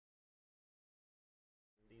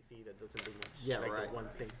see that doesn't do much. Yeah, like right. One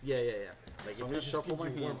thing. Yeah. Like So I'm it gonna just shuffle my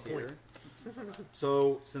gives you hand 1 point. here.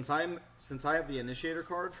 So since I have the initiator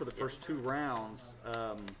card for the first 2 rounds,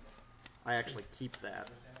 I actually keep that,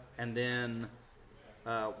 and then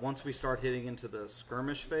once we start hitting into the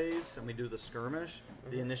skirmish phase and we do the skirmish,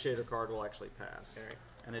 the initiator card will actually pass,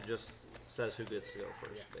 and it just says who gets to go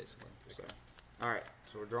first, basically. So, all right,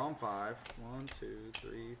 so we're drawing 5. 1, 2,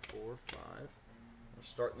 3, 4, 5. We're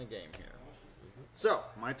starting the game here. So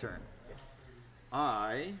my turn.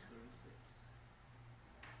 I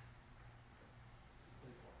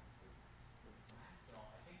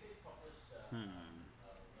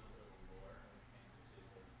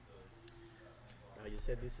You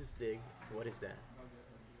said this is dig. What is that?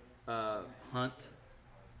 hunt.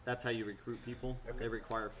 That's how you recruit people. They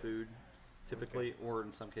require food, typically, or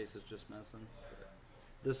in some cases just medicine.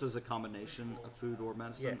 This is a combination of food or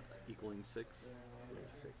medicine, equaling 6. 6.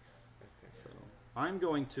 Okay. So I'm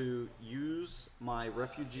going to use my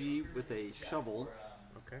refugee with a shovel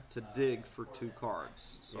to dig for 2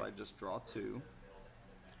 cards. So I just draw 2.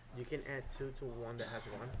 You can add 2 to one that has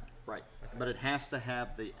 1. Right, but it has to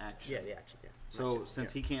have the action. Yeah, the action. Yeah. So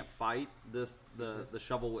since he can't fight, the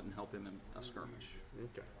shovel wouldn't help him in a skirmish.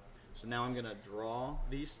 Okay. So now I'm gonna draw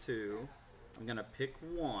these 2. I'm gonna pick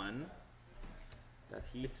one that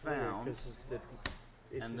he found,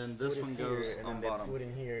 and then this one goes on bottom. The food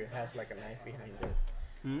in here has like a knife behind it,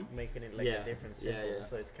 making it like a different symbol.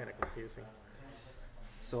 So it's kind of confusing.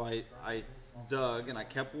 So I dug and I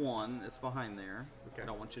kept one. It's behind there. I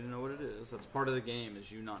don't want you to know what it is. That's part of the game, is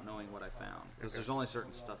you not knowing what I found, because there's only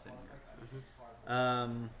certain stuff in here.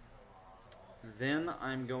 Then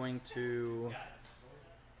I'm going to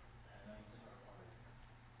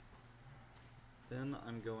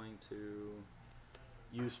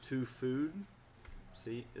use 2 food.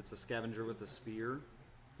 See, it's a scavenger with a spear.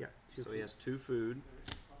 Yeah. So he has 2 food,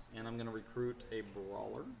 and I'm going to recruit a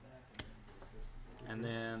brawler. And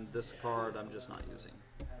then this card I'm just not using.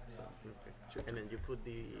 So, and then you put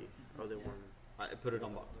the other one. I put it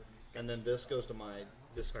on bottom. And then this goes to my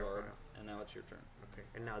discard, and now it's your turn. Okay.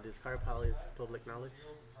 And now this card pile is public knowledge?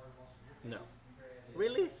 No.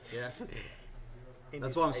 Really? Yeah.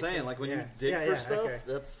 That's what I'm saying. Like when you dig for stuff,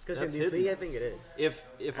 that's because in hidden. DC I think it is.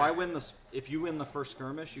 If you win the first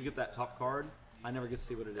skirmish, you get that top card. I never get to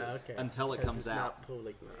see what it is until it comes it's out. Not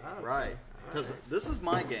public knowledge. Right. Because this is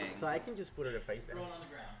my game. So I can just put it face down.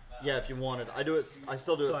 Yeah, if you wanted. I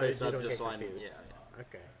still do it face up just so I know. Yeah.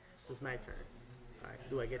 Okay. So it's my turn. All right.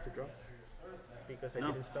 Do I get to draw? Because I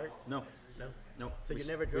didn't start? No. No. So you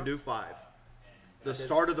never draw? We do 5. The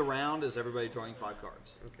start of the round is everybody drawing 5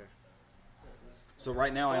 cards. Okay. So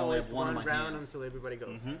right now I only have one in my round hand. until everybody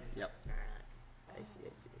goes. Yep. I see.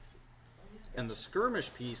 And the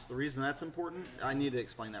skirmish piece, the reason that's important, I need to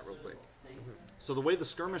explain that real quick. So the way the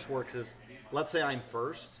skirmish works is, let's say I'm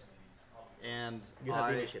first, and you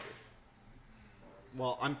have the initiative.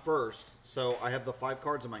 Well, I'm first, so I have the 5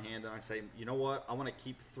 cards in my hand, and I say, you know what? I want to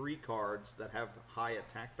keep 3 cards that have high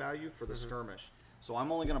attack value for the skirmish. So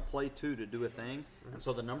I'm only going to play 2 to do a thing, and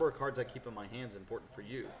so the number of cards I keep in my hand is important for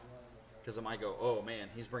you. Because it might go, oh man,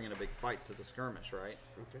 he's bringing a big fight to the skirmish, right?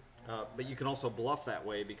 Okay. But you can also bluff that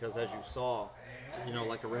way, because as you saw,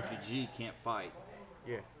 like a refugee can't fight.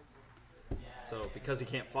 Yeah. So because he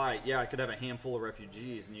can't fight, I could have a handful of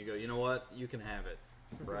refugees, and you go, you know what? You can have it,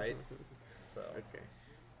 right? So. Okay.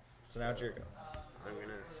 So now it's your go. I'm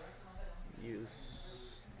gonna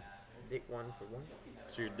use dig 1 for 1.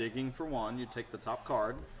 So you're digging for 1. You take the top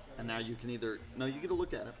card, and now you can you get to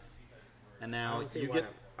look at it, and now you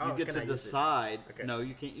get to decide. Okay. No,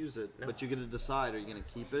 you can't use it, but you get to decide: are you going to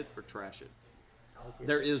keep it or trash it?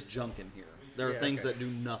 There is junk in here. There are things that do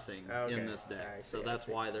nothing in this deck, so that's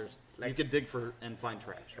why there's. You could dig for and find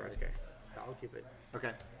trash, right? Okay, so I'll keep it.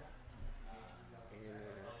 Okay.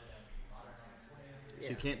 So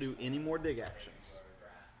you can't do any more dig actions.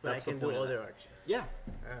 But that's I can do other actions. Yeah.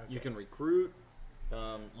 Okay. You can recruit.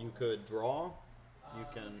 You could draw. You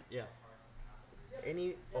can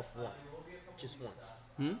Any of one, just once.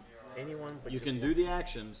 Anyone, but you just can once. do the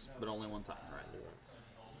actions, but only one time, right? Only once.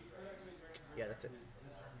 Yeah, that's it.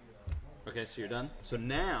 Okay, so you're done. So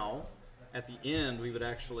now, at the end, we would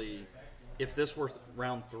actually, if this were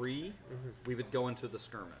round 3, we would go into the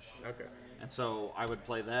skirmish. Okay. And so I would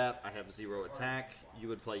play that. I have 0 attack. You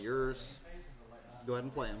would play yours. Go ahead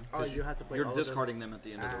and play them. Oh, you have to play. You're discarding them at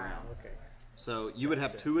the end of the round. Okay. So you would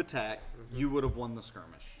have 2 attack. You would have won the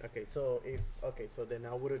skirmish. Okay, so so then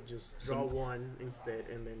I would have just draw 1 instead,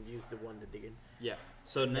 and then use the 1 to dig in. Yeah.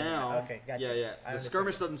 So now. Okay, gotcha. Yeah. The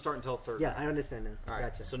skirmish doesn't start until 3rd. Yeah, I understand now. All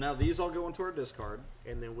right. Gotcha. So now these all go into our discard,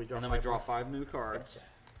 and then we draw. And then we draw 5 new cards.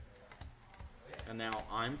 Gotcha. And now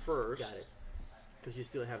I'm first. Got it. Because you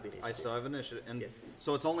still have the initiative. I still have initiative, and Yes.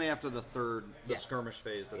 so it's only after the third, the Yeah. skirmish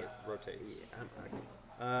phase that it rotates. Yeah,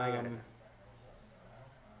 I got it.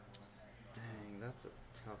 Dang, that's a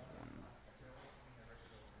tough one.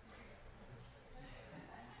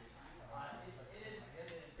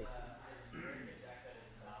 I see.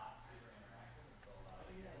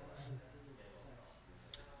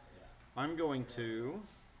 I'm going to.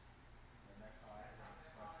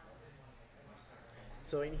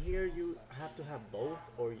 So in here you have to have both,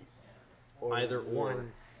 or Either one. or.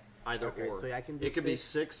 Either Okay, or. so I can do it could be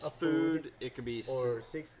 6 6 of food. food, It could be or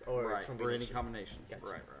 6 or right, or any combination. combination.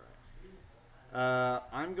 Gotcha. Right.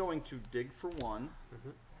 I'm going to dig for 1.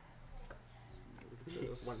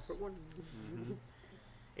 This. 1 for 1.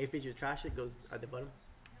 If it's your trash, it goes at the bottom.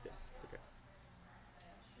 Yes. Okay.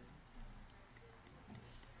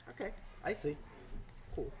 Okay, I see.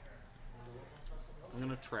 Cool. I'm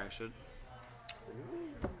gonna trash it.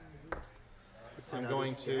 It's I'm another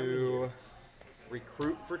going scavenger. to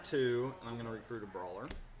recruit for 2, and I'm gonna recruit a brawler,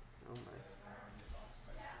 Oh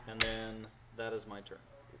my. and then that is my turn.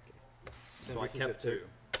 Okay. So Then I this is kept the 2. third-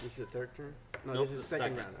 This is the third turn? No, Nope, this is the the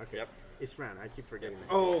second second. round. Okay. Yep. It's round. I keep forgetting that.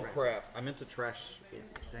 Oh It's round. crap! I meant to trash. Yeah.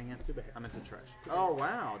 Dang it! Too bad. I meant to trash. Oh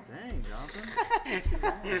wow! Dang,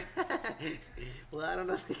 Jonathan. Well, I don't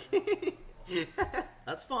know.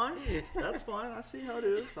 That's fine. That's fine. I see how it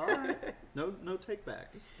is. All right. No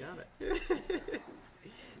takebacks. Got it.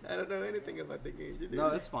 I don't know anything about the game. You do. No,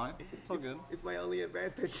 it's fine. It's all good. It's my only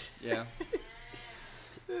advantage. Yeah.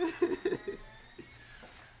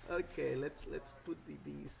 Okay, let's put the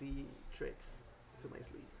DC tricks to my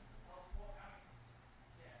sleeves.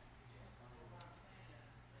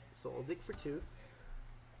 So I'll dig for 2.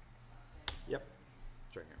 Yep.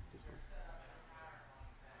 It's right here. This one.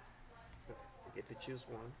 I get to choose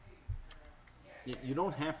 1. You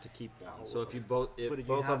don't have to keep one. So if you both, if But you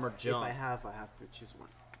both of them have- are jump, I have to choose 1.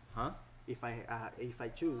 huh? If I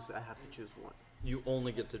choose, I have to choose 1. You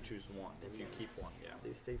only get to choose one if you keep one. Yeah.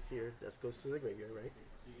 This stays here. That goes to the graveyard,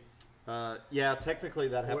 right? Yeah. Technically,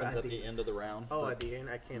 that Or happens at at the the- end of the round. Oh, but- at the end,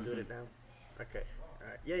 I can't do it now. Okay. All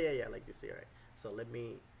right. Yeah. Like this here, right? So let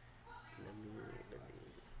me.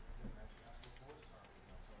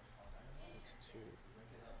 Let's choose.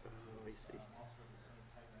 Let me see.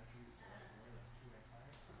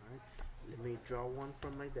 All right. Let me draw 1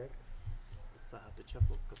 from my deck. So I have to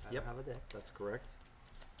shuffle because I Yep. don't have a deck. That's correct.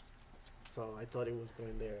 So I thought it was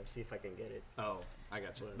going there. See if I can get it. Oh, I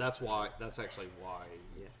got you. But- That's why. That's actually why.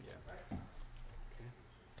 Yeah. Yeah. Okay.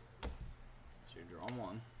 So you draw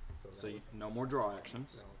 1. So, So you, no more draw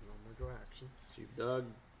actions. no more draw actions. So you've dug,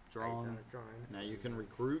 drawn. Drawing. Now you can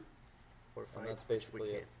recruit. Or And fight. that's which basically we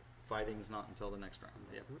it. can't. Fighting's not until the next round.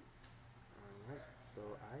 Yep. Alright, so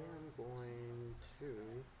I am going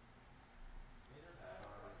to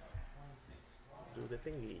do the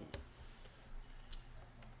thingy.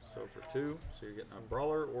 So for 2, so you're getting a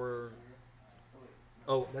brawler or.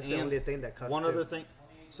 Oh, That's and the only thing that costs one 2. other thing.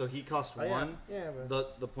 So he cost Oh, yeah. 1. Yeah,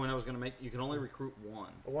 but The point I was going to make, you can only recruit 1.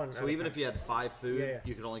 One So at a even time. if you had 5 food, Yeah, yeah.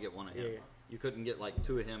 you could only get 1 of him. Yeah, yeah. You couldn't get like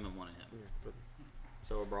 2 of him and 1 of him. yeah, but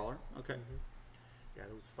So a brawler. Okay. yeah,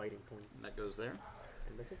 those fighting points. And that goes there.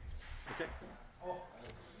 And that's it. Okay.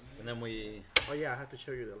 And then we. Oh yeah, I have to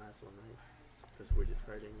show you the last one, right? Because we're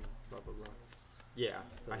discarding blah blah blah. Yeah,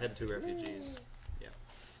 I had 2 refugees. Yeah.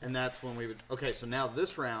 And that's when we would. Okay, so now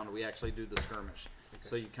this round we actually do the skirmish.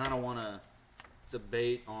 So you kind of want to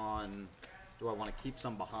debate on, do I want to keep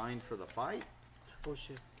some behind for the fight? Oh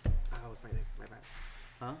shit. That was my deck. My bad.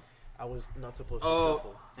 Huh? I was not supposed to Oh,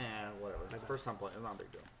 shuffle. whatever. bad. First time playing, it's not a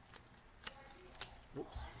big deal.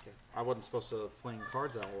 Whoops. Okay, I wasn't supposed to fling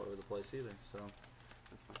cards out all over the place either, so.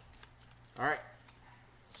 that's fine. All right.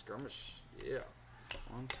 Skirmish. Yeah.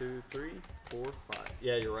 1, 2, 3, 4, 5.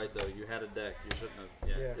 Yeah, you're right though. You had a deck. You shouldn't have.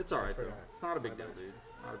 Yeah. Yeah, It's all I right though. forgot. It's not a big My deal, bad. dude.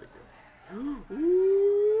 Not a big deal.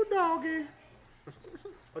 Ooh, doggy.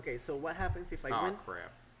 Okay, so what happens if I Oh win?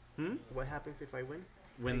 crap. What happens if I win?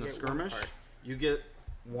 Win I the get one skirmish. card. You get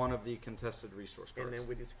one of the contested resource cards. And then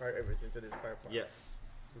we discard everything to discard part. Yes.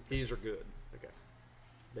 These are good. Okay.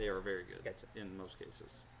 They are very good. Gotcha. In most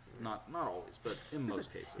cases. Not always, but in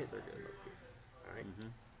most cases they're good. All right.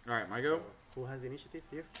 All right, my go. Who has the initiative?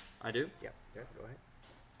 You? I do. Yeah. Yeah. Go ahead.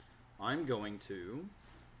 I'm going to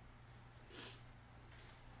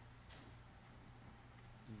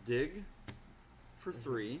dig for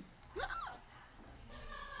 3.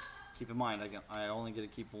 Keep in mind, I only get to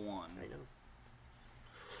keep 1. I know.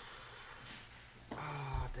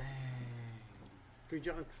 Oh, dang. 3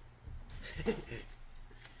 junks.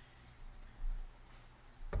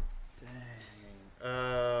 Dang.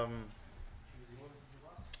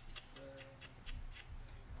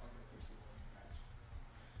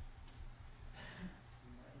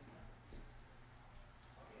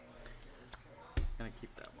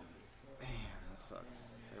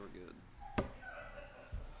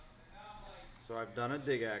 So I've done a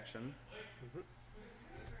dig action.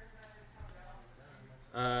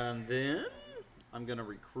 And then I'm going to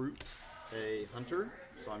recruit a hunter.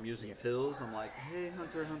 So I'm using pills. I'm like, hey,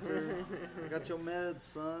 hunter, I got your meds,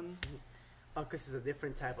 son. Oh, because it's a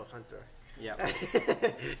different type of hunter. Yeah.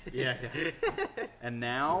 Yeah. And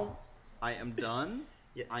now I am done.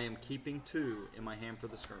 Yes. I am keeping 2 in my hand for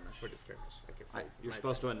the skirmish. For the skirmish. Okay, so You're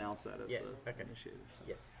supposed to announce that as the initiator. So.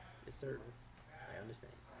 Yes, yes, sir. I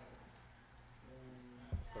understand.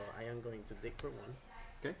 So I am going to dig for 1.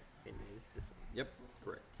 Okay. And use this one. Yep.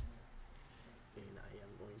 Correct. And I am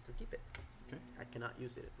going to keep it. Okay. I cannot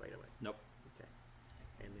use it right away. Nope. Okay.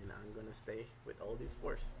 And then I'm going to stay with all these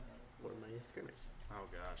force for my skirmish. Oh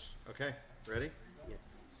gosh. Okay. Ready? Yes.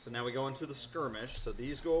 So now we go into the skirmish. So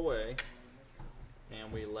these go away, and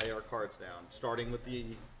we lay our cards down, starting with the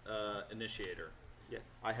initiator. Yes.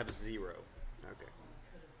 I have 0. Okay.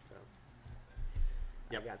 So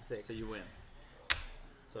Yep. I got 6. So you win.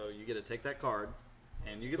 So you get to take that card,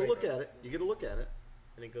 and you get to look at it. You get to look at it.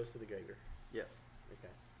 And it goes to the graveyard. Yes. Okay.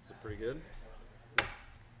 Is it pretty good?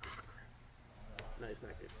 No, it's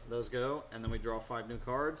not good. Those go, and then we draw 5 new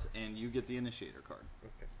cards, and you get the initiator card.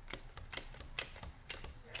 Okay.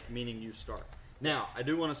 Meaning you start. Now, I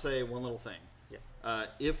do want to say one little thing. Yeah.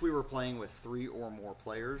 If we were playing with 3 or more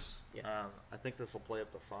players, Yeah. I think this will play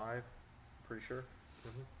up to 5. Pretty sure.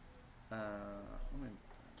 Mm-hmm. Let me.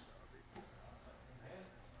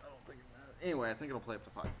 I don't think. Anyway, I think it'll play up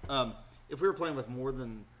to 5. If we were playing with more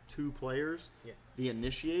than 2 players, Yeah. the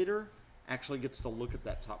initiator actually gets to look at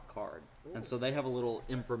that top card, and so they have a little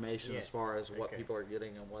information as far as what people are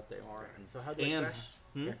getting and what they aren't. And so how do I trash?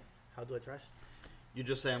 Yeah. How do I trash? You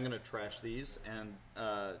just say, I'm going to trash these, and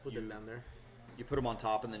Put them down there. you put them on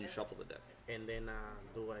top, and then you shuffle the deck. And then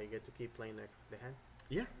do I get to keep playing the hand?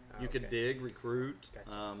 Yeah. You could Okay. dig, recruit,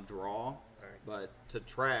 Gotcha. draw, but to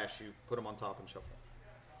trash, you put them on top and shuffle.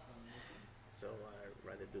 So I'd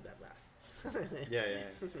rather do that last. Yeah.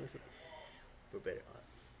 For better odds.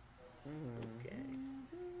 Okay.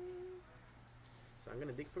 So I'm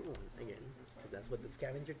gonna dig for 1 again, because that's what the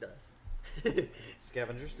scavenger does.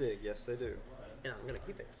 Scavengers dig, yes they do. And I'm gonna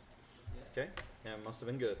keep it. Okay. Yeah, it must have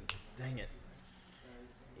been good. Dang it.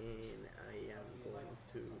 And I am going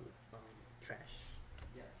to trash.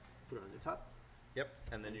 Put it on the top. Yep.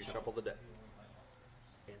 And then you shuffle the deck,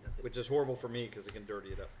 And that's it. which is horrible for me because it can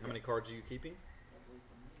dirty it up. How many cards are you keeping?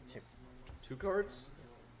 2. 2 cards.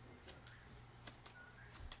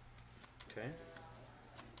 Okay.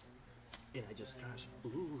 And I just trash.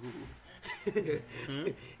 Ooh.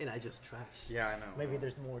 And I just trash. Yeah, I know. Maybe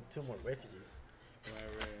there's 2 more refugees.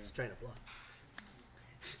 Just trying to bluff.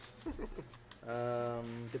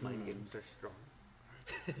 The mind games are strong.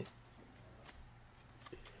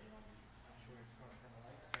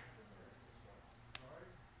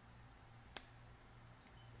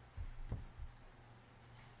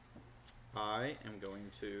 I am going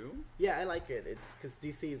to. Yeah, I like it. It's because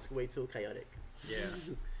DC is way too chaotic. Yeah.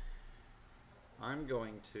 I'm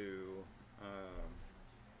going to.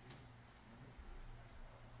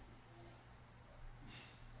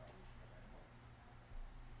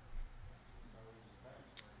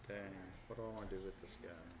 Dang. What do I want to do with this guy?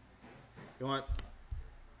 You know what?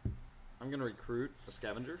 I'm going to recruit a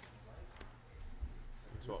scavenger.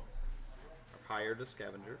 So I've hired a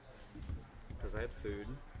scavenger because I had food.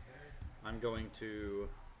 I'm going to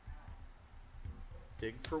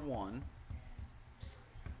dig for 1.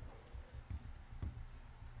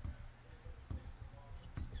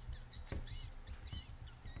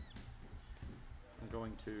 I'm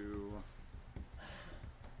going to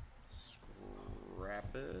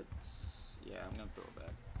scrap it. Yeah, I'm going to throw it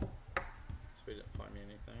back. So we didn't find me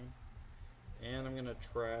anything. And I'm going to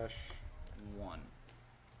trash 1.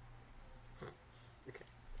 Okay.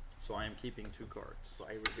 So I am keeping 2 cards. So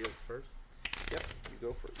I reveal first. Yep, you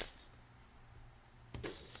go first.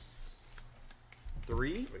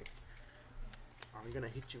 3. I'm gonna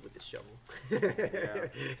hit you with the shovel. Yeah,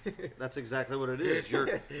 that's exactly what it is.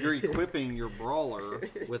 You're equipping your brawler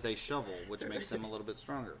with a shovel, which makes him a little bit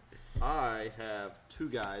stronger. I have 2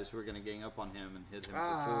 guys who are going to gang up on him and hit him for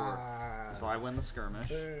 4. So I win the skirmish.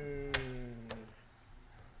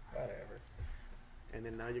 Whatever. And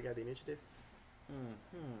then now you got the initiative.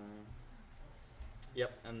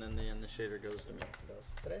 Yep, and then the initiator goes to me. Dos,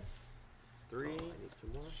 3. 3. I need 2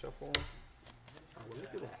 more. Shuffle. Oh, let me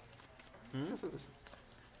do that.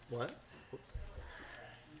 What? Oops.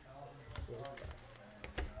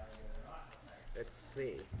 Let's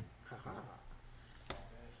see. Haha.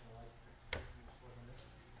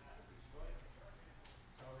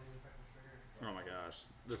 Oh my gosh,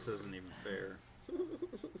 this isn't even fair.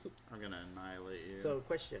 I'm gonna annihilate you. So,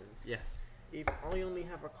 questions. Yes. if I only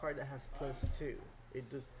have a card that has +2, it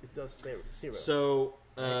does 0. So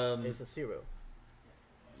it's a 0.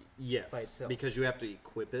 Yes, by itself. because you have to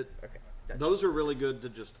equip it. Okay. Those are really good to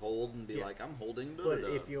just hold and be like, I'm holding. But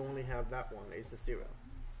if you only have that one, it's a 0.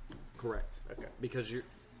 Correct. Okay. Because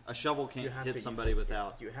a shovel can't hit somebody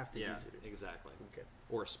without. You have to use it. Exactly. Okay.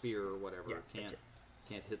 Or a spear or whatever Yeah,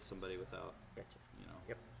 can't hit somebody without. Gotcha. You know.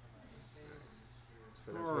 Yep.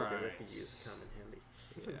 So that's where the refugees come in handy.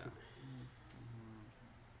 Yeah.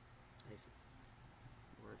 I see.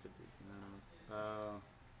 Where could be? No.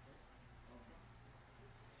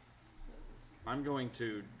 I'm going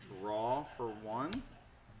to draw for 1.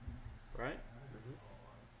 Right? Mm-hmm.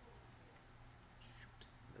 Shoot,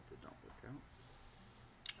 that did not work out.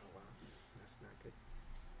 Oh wow, that's not good.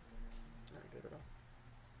 Not good at all.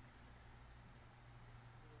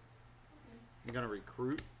 I'm going to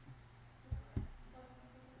recruit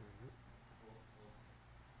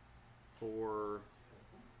for...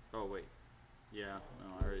 Oh, wait. Yeah, no,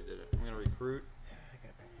 I already did it. I'm going to recruit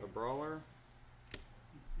a brawler.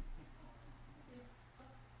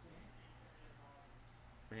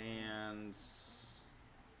 And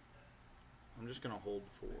I'm just going to hold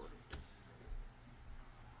 4.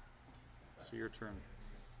 So your turn.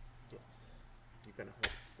 Yeah. You're going to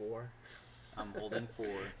hold 4? I'm holding 4.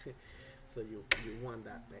 So you won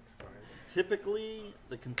that next card. Typically,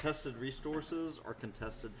 the contested resources are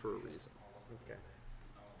contested for a reason. Okay.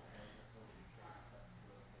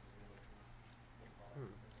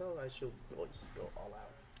 So I should just go all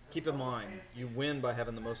out. Keep in mind, you win by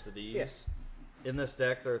having the most of these. Yes. In this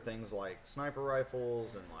deck, there are things like sniper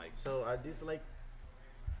rifles and like... So are these like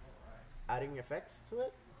adding effects to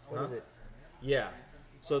it? What is it? Yeah.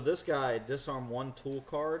 So this guy, disarm 1 tool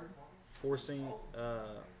card, forcing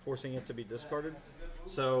it to be discarded.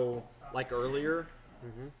 So, like earlier,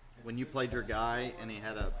 when you played your guy and he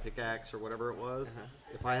had a pickaxe or whatever it was,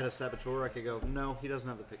 if I had a saboteur, I could go, no, he doesn't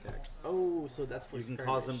have the pickaxe. Oh, so that's for You can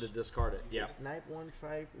cause them to discard it. Yeah. Snipe 1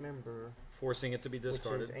 tribe member. Forcing it to be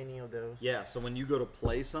discarded. Which is any of those. Yeah, so when you go to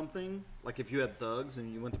play something, like if you had thugs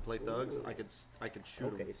and you went to play thugs, I could shoot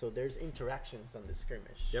them. Okay, so there's interactions on the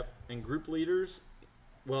skirmish. Yep. And group leaders,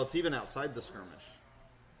 well, it's even outside the skirmish.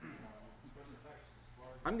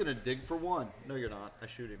 I'm gonna dig for 1. No, you're not. I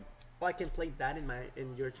shoot him. Oh, I can play that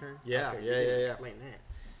in your turn. Yeah, okay, yeah. Explain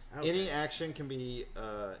that. Okay. Any action can be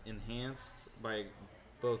enhanced by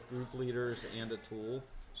both group leaders and a tool.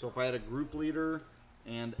 So if I had a group leader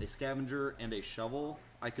and a scavenger and a shovel,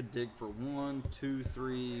 I could dig for 1, 2,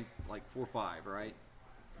 3, like 4, 5, right?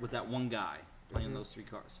 With that one guy playing those 3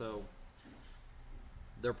 cards. So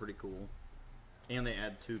they're pretty cool. And they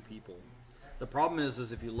add 2 people. The problem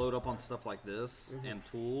is if you load up on stuff like this and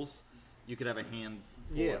tools, you could have a hand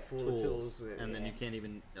full of tools, and then you can't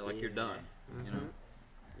even, like, you're done, you know?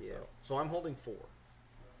 Yeah. So I'm holding 4.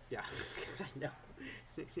 Yeah, I know.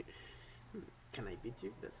 Can I beat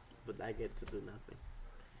you? But I get to do nothing.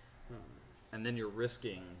 And then you're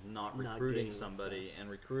risking not recruiting somebody, and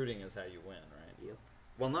recruiting is how you win, right? Yep.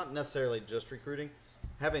 Well, not necessarily just recruiting.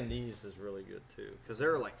 Having these is really good too, because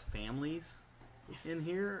there are like families in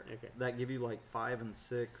here that give you like 5 and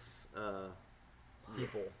 6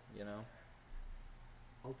 people, you know.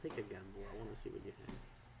 I'll take a gamble. I want to see what you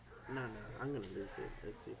have. No, I'm gonna lose it.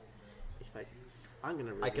 Let's see. I'm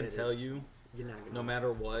gonna. I can tell you. You're not gonna. No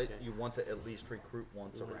matter what, you want to at least recruit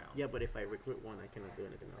once around. Yeah, but if I recruit 1, I cannot do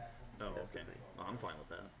anything else. Oh, That's okay. Well, I'm fine with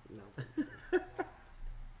that. No.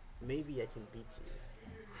 Maybe I can beat you.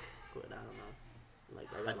 Good. I don't know. Like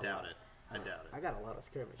I doubt it. I doubt it. I got a lot of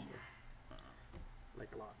skirmish here.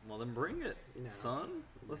 Like a lot. Well, then bring it, son.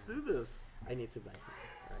 Let's do this. I need to buy something.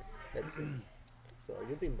 All right. Let's see. So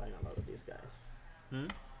you've been buying a lot of these guys.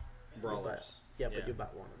 Brawlers. Yeah, but you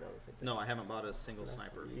bought one of those. I think. No, I haven't bought a single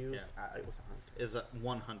sniper. It was a hunter. Is a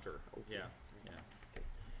 1 hunter. Okay. Yeah. Okay.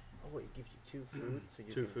 Oh, it gives you 2 food. So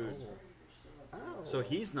you 2 can, food. Oh. So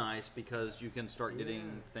he's nice because you can start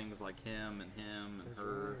getting things like him and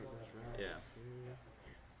her. That's right. Yeah.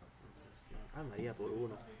 Ah, Maria por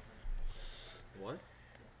uno. What?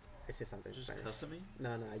 I said something in Just Spanish. cussing me?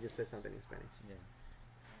 No, I just said something in Spanish. Yeah.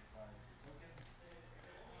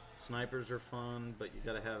 Snipers are fun, but you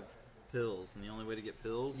gotta have pills, and the only way to get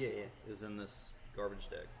pills is in this garbage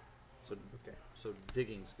deck. So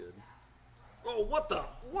digging's good. Oh, what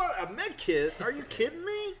a med kit? Are you kidding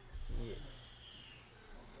me? Yeah.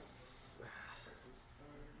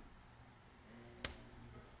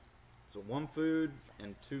 So 1 food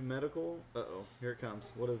and 2 medical. Uh-oh, here it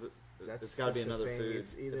comes. What is it? It's got to be another food.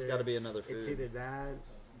 It's got to be another food. It's either that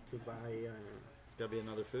to buy. It's got to be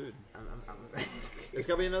another food. I'm It's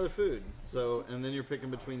got to be another food. So, and then you're picking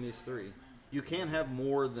between these 3. You can't have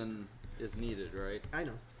more than is needed, right? I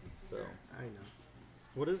know. So, I know.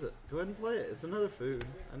 what is it? Go ahead and play it. It's another food.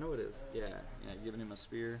 I know it is. Yeah, giving him a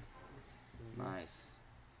spear. Nice.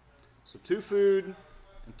 So 2 food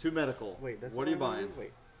and 2 medical. Wait, that's what are you buying?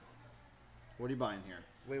 Wait. What are you buying here?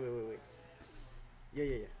 Wait.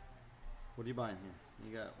 Yeah. What are you buying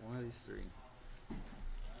here? You got one of these 3.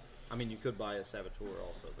 I mean, you could buy a saboteur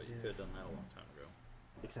also, but you could have done that a long time ago.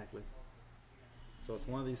 Exactly. So it's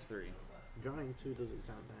one of these 3. Drawing 2 doesn't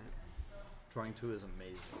sound bad. Drawing 2 is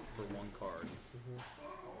amazing for 1 card.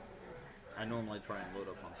 I normally try and load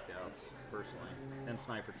up on scouts, personally, and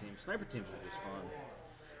sniper teams. Sniper teams are just fun.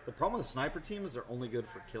 The problem with sniper teams is they're only good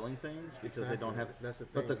for killing things because they don't have... That's the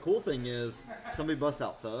thing. But the cool thing is, somebody busts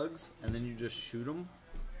out thugs, and then you just shoot them.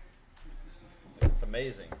 It's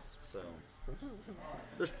amazing. So...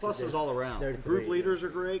 There's pluses all around. Group leaders are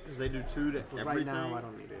great because they do 2 to everything. Right now, I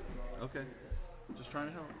don't need it. Okay. Just trying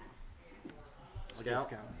to help.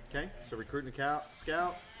 Scout. Okay, so recruiting a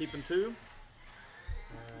scout, keeping 2. Let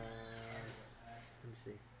me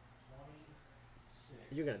see.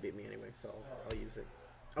 You're gonna beat me anyway, so I'll use it.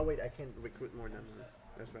 Oh wait, I can't recruit more than once.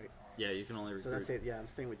 That's right. Yeah, you can only recruit. So that's it. Yeah, I'm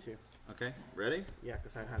staying with 2. Okay, ready? Yeah,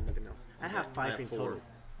 because I have nothing else. I have 5 in 4. total.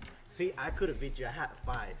 See, I could have beat you. I had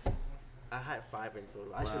 5. I had 5 in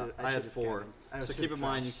total. I had 4. So keep in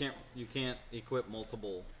mind, you can't equip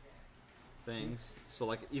multiple things. So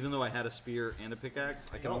like, even though I had a spear and a pickaxe,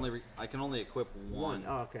 I can only equip 1.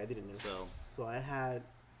 Oh, okay, I didn't know. So I had.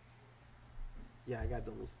 Yeah, I got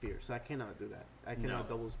double spear, so I cannot do that. I cannot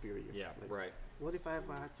double spear you. Yeah, like, right. What if I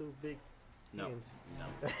had 2 big hands? No.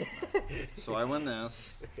 So I win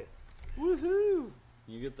this. Okay. Woohoo!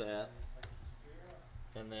 You get that,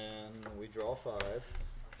 and then we draw 5.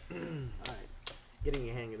 All right, getting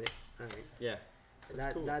a hang of it. All right. Yeah,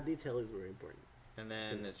 cool. That detail is very important. And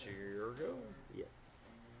then it's your go. Yes.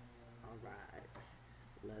 All right.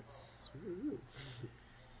 Let's woohoo.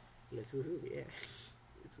 Let's woohoo. Yeah.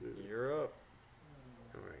 Let's woohoo. You're up.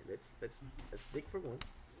 All right. Let's dig for 1.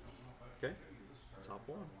 Okay. Top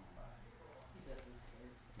 1.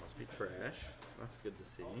 Must be trash. That's good to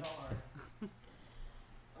see.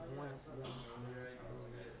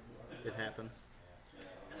 It happens.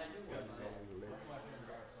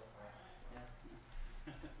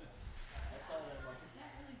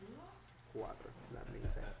 Quadra. That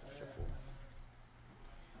means I have to shuffle.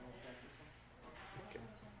 Okay.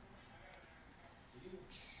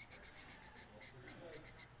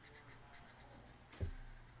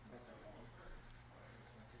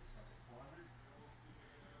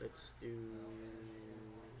 Let's do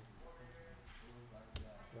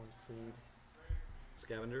 1 food.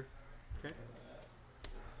 Scavenger. Okay.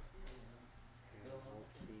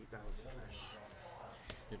 That was trash.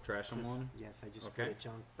 You trash them 1? Yes, I just Okay. put a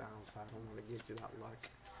junk down, so I don't want to give you that luck.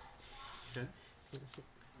 Okay.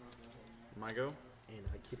 My go? And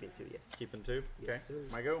I keep it 2, yes. Keeping 2? Yes, Okay. sir.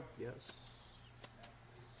 My go? Yes.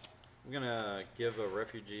 I'm going to give a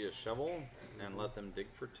refugee a shovel and let them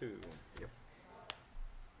dig for 2. Yep.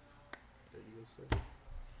 There you go, sir.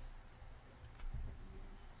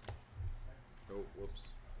 Oh, whoops.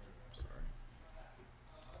 Sorry.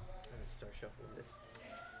 I'm going to start shuffling this.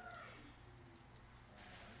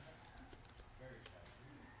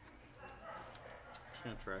 Just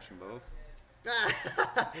going to trash them both.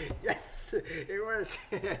 Yes! It worked!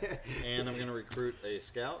 And I'm going to recruit a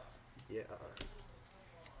scout. Yeah.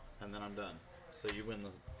 And then I'm done. So you win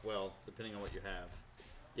the, well, depending on what you have.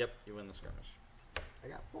 Yep, you win the skirmish. I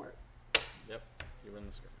got 4. Yep, you win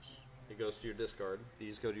the skirmish. It goes to your discard.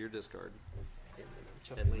 These go to your discard.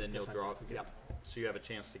 And And then you'll draw. Yep. So you have a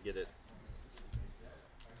chance to get it.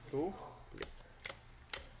 Cool? Yep.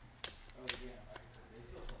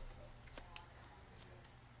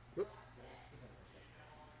 Whoop.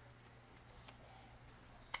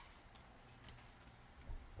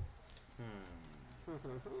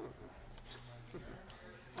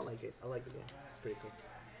 I like it. I like the game. It's pretty cool.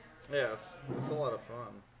 Yeah, it's a lot of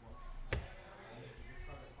fun.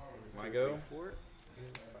 My go? 4,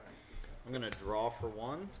 and 5. I'm going to draw for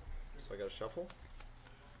 1. So I got to shuffle.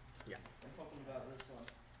 Yeah.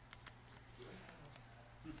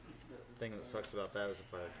 Thing that sucks about that is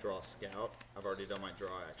if I draw a scout, I've already done my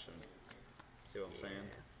draw action. See what I'm saying?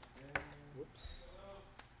 Whoops.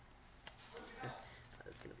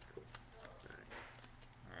 That's gonna be cool.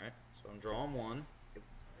 Alright, so I'm drawing 1.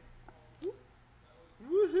 Yep.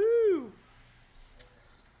 Woohoo!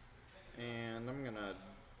 And I'm gonna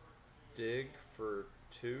dig for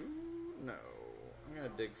 2. No, I'm gonna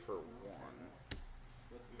dig for 1.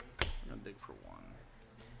 I'm gonna dig for 1.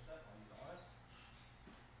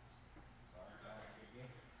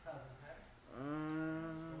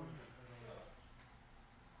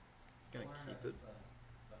 gonna keep it.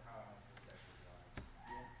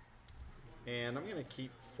 And I'm gonna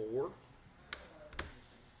keep 4.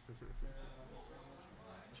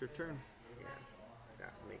 It's your turn. Yeah,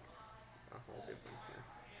 that makes a whole difference here.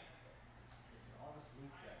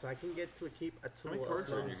 So I can get to keep a How many tool cards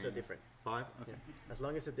as are long in as your it's game? different. 5? Okay. Yeah. As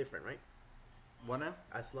long as it's different, right? What now?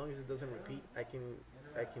 As long as it doesn't repeat, I can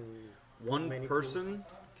put One many person tools.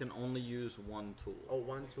 can only use 1 tool. Oh,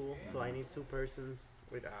 1 tool. So I need 2 persons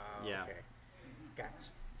with. Yeah. Okay. Gotcha.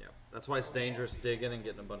 Yeah. That's why it's dangerous digging and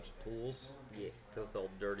getting a bunch of tools. Yeah. Because they'll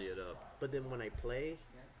dirty it up. But then when I play,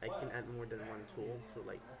 I can add more than 1 tool to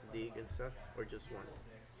like dig and stuff, or just 1.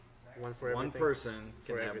 1 for everything. One person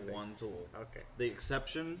can For have everything. 1 tool. Okay. The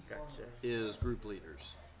exception Gotcha. is group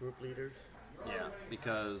leaders. Group leaders. Yeah,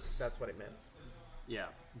 because That's what it meant. yeah,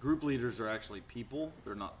 group leaders are actually people.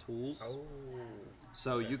 They're not tools. Oh.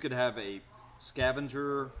 So you could have a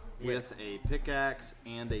scavenger with a pickaxe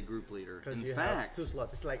and a group leader. Because In you fact, have 2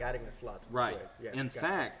 slots. It's like adding a slot. to right. it. Yeah, In gotcha.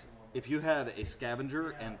 fact, if you had a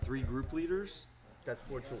scavenger and 3 group leaders, That's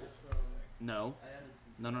 4 tools. no.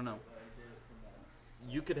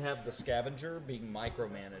 You could have the scavenger being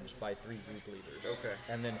micromanaged by 3 group leaders. Okay.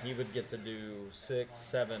 And then he would get to do 6,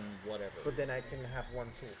 7, whatever. But then I can have 1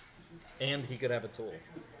 tool. And he could have a tool.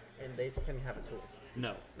 And they can have a tool.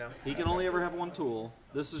 No. No? He can only ever have 1 tool.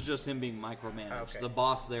 This is just him being micromanaged. Okay. The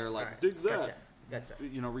boss there, like, Alright, dig that. Gotcha.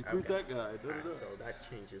 You know, recruit Okay. that guy. Da, da, Alright, da. so that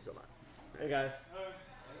changes a lot. Hey, guys.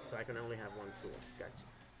 So I can only have 1 tool. Gotcha.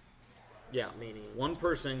 Yeah. Meaning. One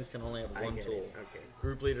person can only have I 1 get tool. it. Okay.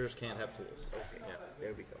 Group leaders can't have tools. Okay. Yeah.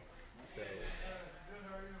 There we go. So.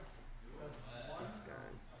 This guy.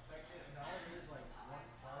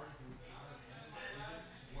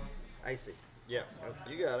 I see. Yeah.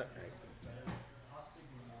 Okay. You got it. I see.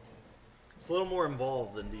 It's a little more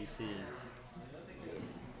involved than DC. All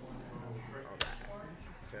that.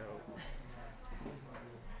 So.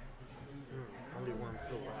 Only 1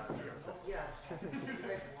 tool.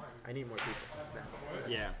 I need more people. Now.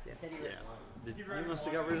 Yeah. Yeah. You must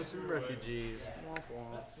have got rid of some refugees. Womp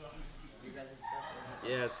womp.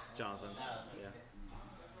 Yeah, it's Jonathan's. Yeah.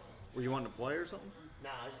 Were you wanting to play or something? Nah,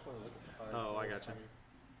 I just want to look at the Oh, I got you.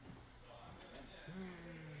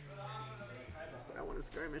 But I want to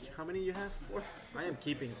skirmish. How many you have? 4? I am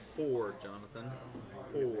keeping 4, Jonathan.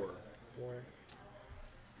 4. 4.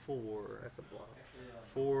 4. That's a block.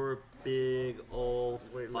 4 big old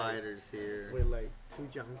Wait, like- fighters here. With like 2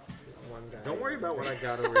 junks, 1 guy. Don't worry about what I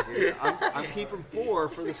got over here. I'm keeping 4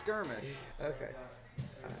 for the skirmish. Okay.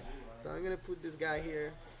 Alright. So I'm gonna put this guy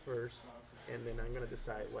here first, and then I'm gonna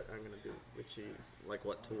decide what I'm gonna do, which is Like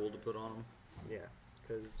what tool to put on them. yeah,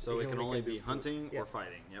 because So it can only be do hunting food. or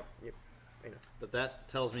fighting. Yep. Yep. I know. But that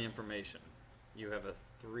tells me information. You have a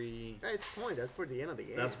 3. That's point. That's for the end of the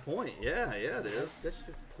game. That's point. Yeah, it is. That's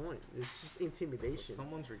just point. It's just So intimidation.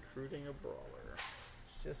 someone's recruiting a brawler.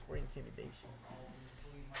 It's just for intimidation.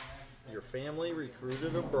 Your family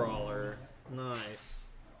recruited a brawler. Nice.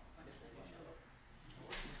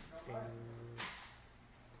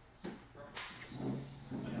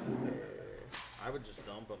 I would just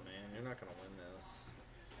dump him, man. You're not gonna win this.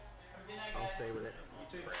 I'll stay with it.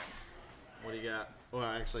 What do you got? Well,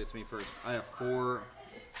 actually, it's me first. I have 4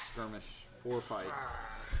 skirmish, 4 fight.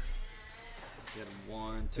 Get him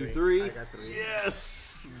 1, 2, 3. I got 3.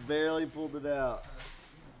 Yes! Barely pulled it out.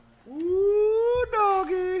 Woo,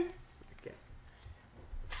 doggy! Okay.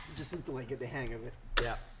 Just until I get the hang of it.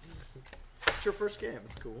 Yeah. It's your first game.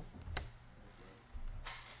 It's cool.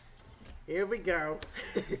 Here we go.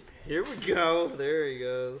 Here we go. There he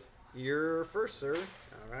goes. You're first, sir.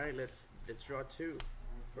 All right, let's draw 2.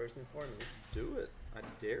 First and foremost. Do it. I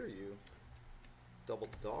dare you. Double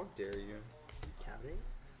dog dare you. Counting.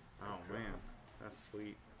 Oh, man. That's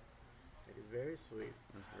sweet. It is very sweet.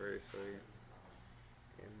 That's very sweet.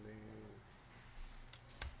 And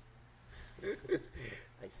then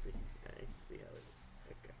I see how it is.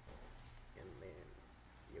 Okay. And then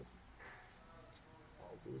yep.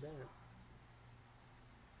 I'll do that.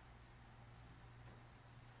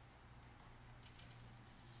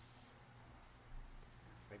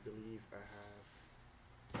 I believe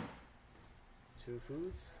I have 2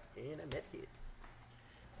 foods and a med kit,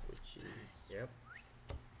 which is Yep.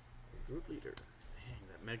 group leader. Dang,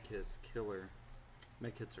 that medkit's killer.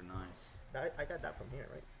 Medkits are nice. I got that from here,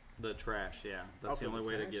 right? The trash, yeah. That's the from only the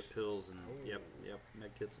way to trash? get pills and Oh. yep,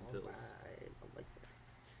 medkits and pills. Alright, I like that.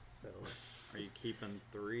 So, Are you keeping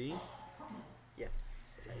 3? yes.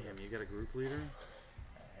 Damn, you got a group leader?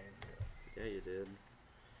 I Yeah, you did.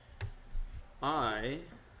 I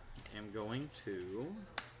am going to.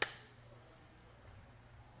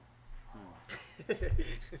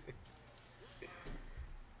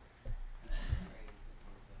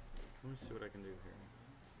 me see what I can do here.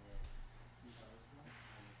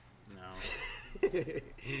 No.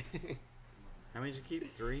 How many did you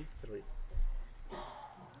keep? 3? 3.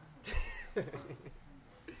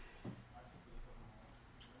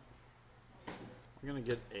 I'm gonna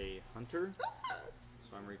get a hunter,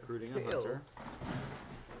 so I'm recruiting a Ew. hunter,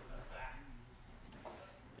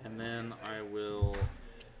 and then I will.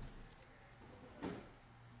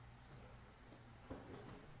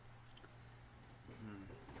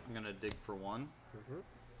 I'm gonna dig for 1. Mm-hmm.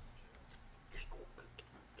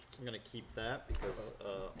 I'm gonna keep that because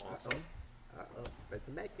awesome. Uh-oh. Let's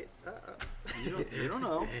make it. Uh-oh. You don't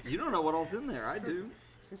know. You don't know what else in there. I do.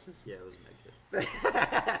 Yeah, it was make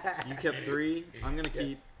it. You kept 3. I'm gonna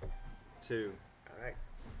keep 2. Alright.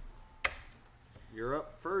 You're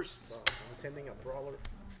up first. Well, I'm sending a brawler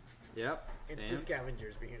Yep. into And?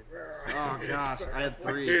 scavengers being. Oh gosh, I had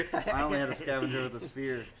 3. I only had a scavenger with a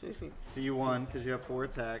spear. So you won because you have 4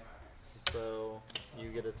 attack. So you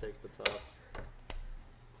get to take the top.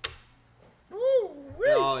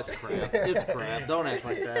 Oh, it's crap. It's crap. Don't act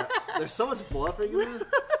like that. There's so much bluffing in this.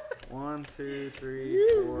 1, 2, 3,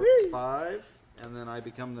 4, 5, and then I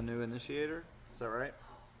become the new initiator. Is that right?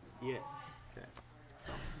 Yes. Okay.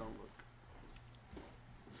 Don't look.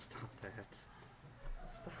 Stop that.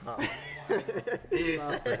 Stop.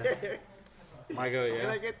 Stop that. My go, And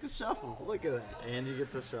I yeah. get to shuffle. Look at that. And you get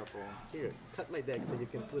to shuffle. Here, cut my deck so you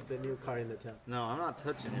can put the new card in the top. No, I'm not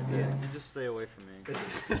touching your deck. You just stay away from me.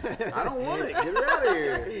 I I don't want it. Get it out of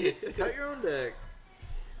here. Cut your own deck.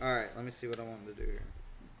 All right, let me see what I want to do here.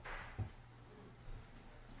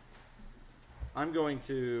 I'm going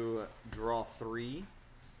to draw 3.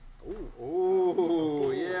 Ooh.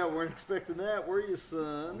 Oh, yeah, weren't expecting that, were you,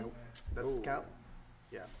 son? Nope. That's Oh. scout.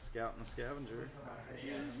 Yeah, scout and a scavenger.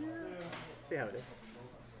 See how it is.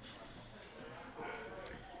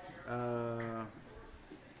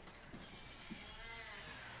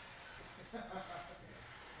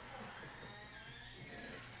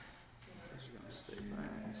 Just gonna stay back.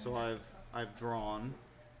 So I've drawn.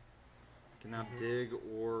 Can now dig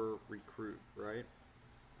or recruit, right?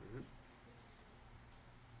 Mhm.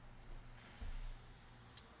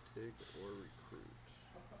 Dig or recruit.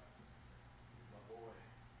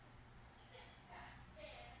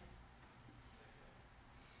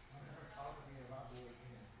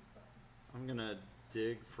 I'm gonna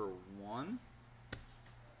dig for 1.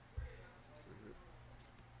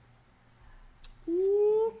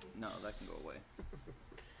 Ooh. No, that can go away.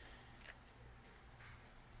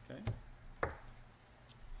 Okay.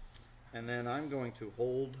 And then I'm going to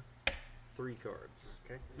hold 3 cards.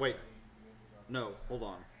 Okay. Wait. No, hold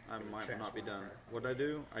on. I might not be done. What did I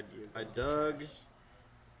do? I dug.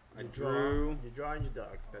 I drew. You draw and you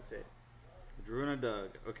dug. That's it. Drew and I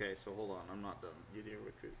dug. Okay, so hold on. I'm not done. You didn't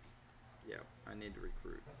recruit. Yeah, I need to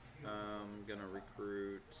recruit. I'm gonna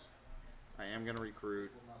recruit. I am gonna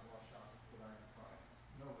recruit.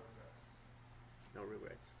 No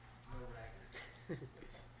regrets.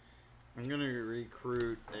 I'm gonna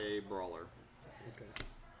recruit a brawler. Okay.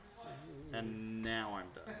 And now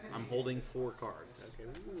I'm done. I'm holding 4 cards. Okay.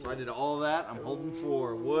 So I did all that. I'm holding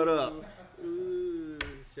 4. What up? Ooh.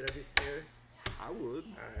 Should I be scared? I would.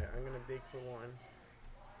 Alright, I'm gonna dig for 1.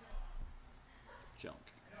 Junk.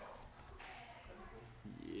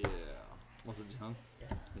 Yeah. Was it junk? Yeah.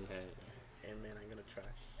 Yeah. And man, I'm gonna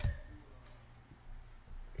trash.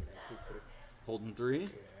 And I keep 3. Holding 3. Yeah.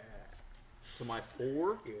 To my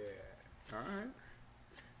 4. Yeah. Alright.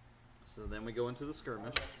 So then we go into the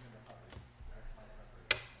skirmish.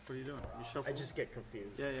 What are you doing? You shuffle? I just get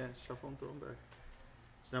confused. Yeah, shuffle and throw them back.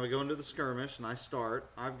 So now we go into the skirmish, and I start.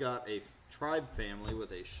 I've got a tribe family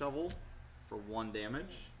with a shovel for 1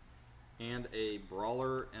 damage, and a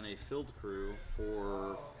brawler and a field crew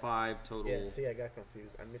for 5 total. Yeah, see, I got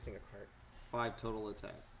confused. I'm missing a card. 5 total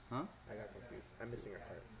attack. Huh? I got confused. I'm missing a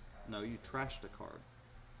card. No, you trashed a card.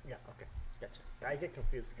 Yeah, okay. Gotcha. I get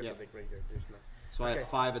confused because Yep. of the graveyard. There's no. So I Okay. have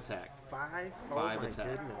 5 attack. 5? Oh 5 my attack.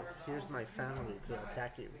 goodness. Here's my family to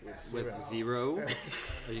attack you with 0. With 0.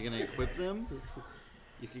 Are you going to equip them?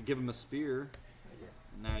 You could give them a spear. Yeah.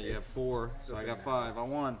 Now you have 4, so I doesn't got matter. 5. I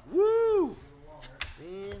won. Woo!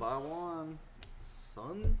 Man. I won.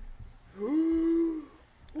 Son?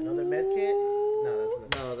 Another med kit? No,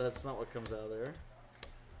 that's No, that's not what comes out of there.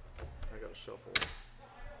 I gotta shuffle.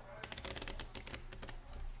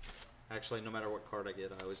 Actually, no matter what card I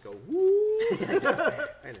get, I always go, woo!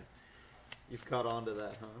 I know. You've caught on to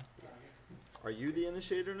that, huh? Are you the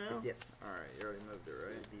initiator now? Yes. Alright, you already moved it,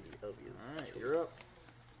 right? Be the obvious. Alright, choice. you're up.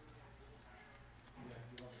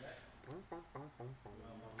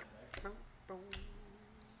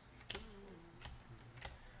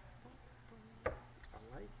 I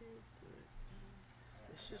like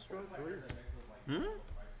Let's just draw 3. Hmm? I'm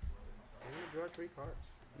gonna draw 3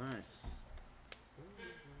 cards. Nice.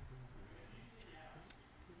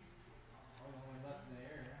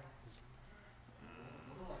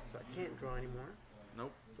 So I can't draw anymore.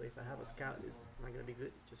 Nope. So if I have a scout, it's not gonna be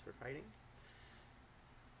good just for fighting.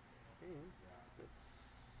 And let's.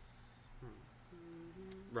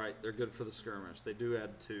 Right, they're good for the skirmish. They do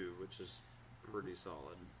add 2, which is pretty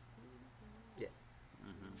solid. Yeah.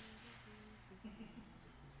 Mm-hmm.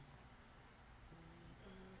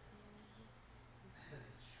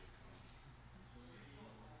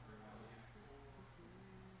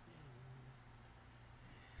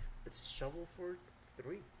 Let's shovel for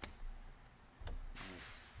 3.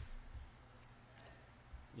 Nice.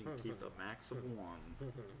 You can keep a max of 1.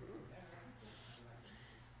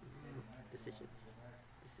 Decisions.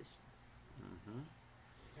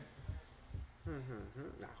 Mm-hmm.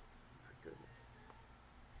 No, my goodness.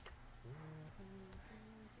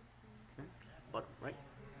 Okay. Bottom, right?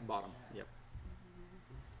 Bottom. Yep.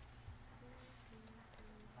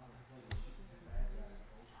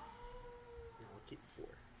 No, I'll keep 4.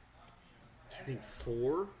 Keeping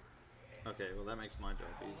 4? Okay, well that makes my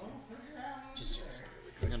job easy.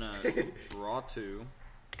 I'm gonna draw 2.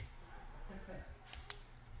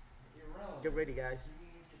 Get ready, guys.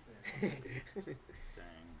 Dang,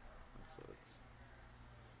 that sucks.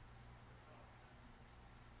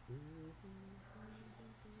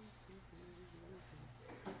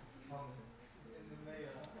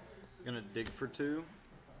 Gonna dig for 2.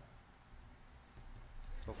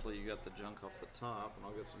 Hopefully you got the junk off the top, and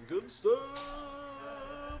I'll get some good stuff.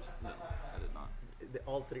 No, I did not.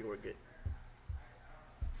 All 3 were good.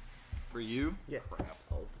 For you? Yeah. Crap.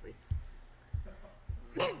 All 3.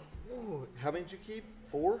 Ooh, how many did you keep?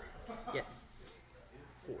 4? Yes.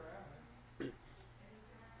 4.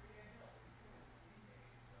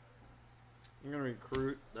 I'm gonna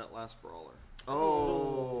recruit that last brawler.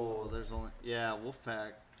 Oh, there's only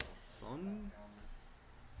Wolfpack. Son.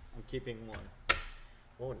 I'm keeping 1.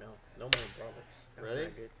 Oh no, no more brawlers. That's Ready?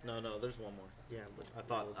 not good. No, there's 1 more. Yeah, but I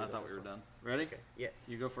thought we were done. Ready? Okay. Yes.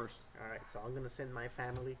 You go first. All right. So I'm gonna send my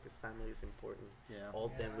family because family is important. Yeah. All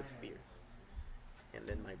them with spears, and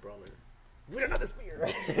then my brawler with another spear.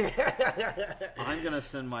 I'm gonna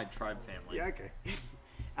send my tribe family. Yeah. Okay.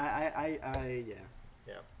 I yeah.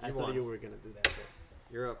 Yeah. I thought you were gonna do that. But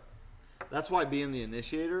You're up. That's why being the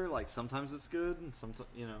initiator, like sometimes it's good, and sometimes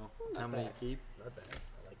how many you bad. keep. Not bad.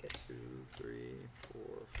 I like it. 2, 3,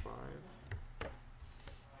 4, 5.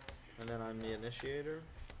 And then I'm the initiator.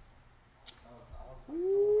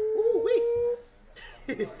 Ooh wee.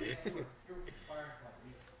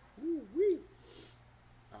 Ooh wee.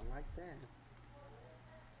 I like that.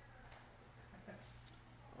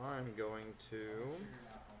 I'm going to.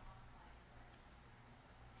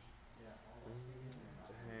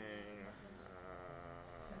 Dang.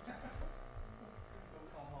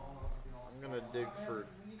 I'm gonna dig for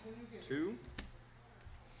 2. 1,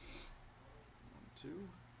 2.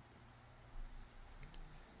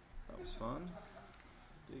 That was fun.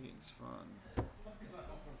 Digging's fun.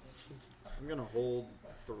 I'm gonna hold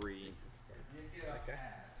 3. Okay.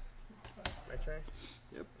 My turn.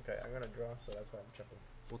 Yep. Okay, I'm gonna draw, so that's why I'm chuckling.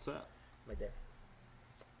 What's that? My deck.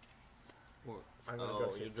 What? I'm gonna Oh,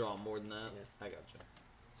 draw you 2. draw more than that? Yeah. I gotcha.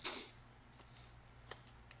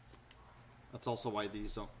 That's also why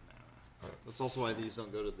these don't. Nah. That's also why these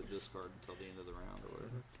don't go to the discard until the end of the round or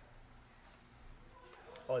whatever.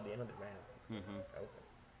 Oh, at the end of the round. Mm-hmm.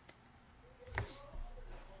 Okay.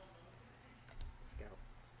 Scout.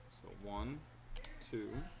 So 1, 2.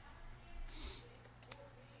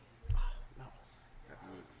 Oh, no. That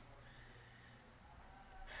sucks.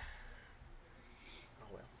 Oh,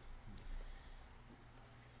 well.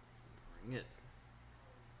 Bring it.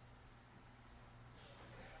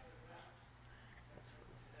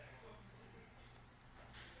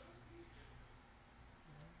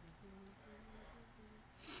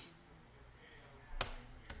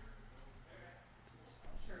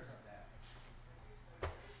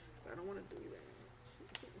 I don't want to do that.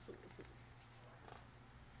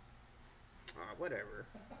 Whatever.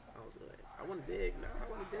 I'll do it. I want to dig. No, I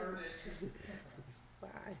want to dig. Why?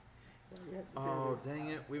 Why do you have to do Oh, this? dang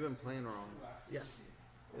it. We've been playing wrong. Yeah.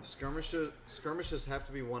 If skirmishes have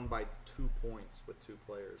to be won by 2 points with 2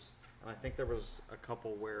 players. And I think there was a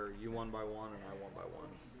couple where you won by 1 and I won by 1.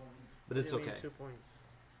 But it's What do you okay. mean 2 points.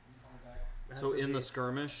 It has So to in be- the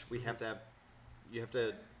skirmish, you have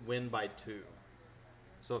to win by 2.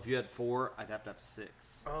 So if you had 4, I'd have to have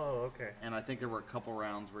 6. Oh, okay. And I think there were a couple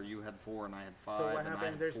rounds where you had 4 and I had 5. So what and I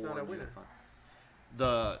happens had there's 4 not a and you had winner? 5.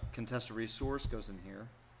 The contested resource goes in here.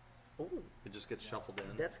 Oh, It just gets shuffled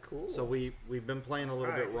in. that's cool. So we've been playing a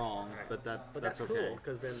little bit Alright, wrong, alright. but that's cool okay.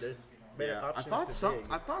 because then there's better Yeah, options I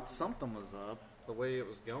to thought something was up the way it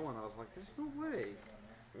was going. I was like, "There's no way." dig.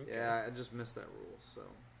 Okay. Yeah, I just missed that rule. So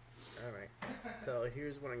All right. So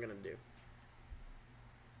here's what I'm gonna do.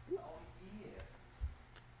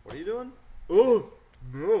 what are you doing? Oh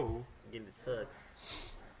no! Get the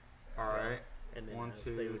tucks, All right. and then 1,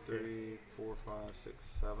 stay 2, with 3, 4, 5, 6,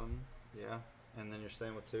 7. Yeah, and then you're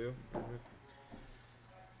staying with 2.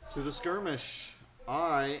 To the skirmish,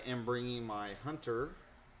 I am bringing my hunter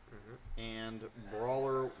and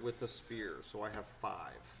brawler with a spear. So I have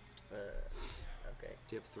 5. Okay.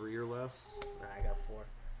 Do you have 3 or less? Nah, I got 4.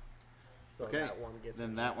 So Okay. that one gets Then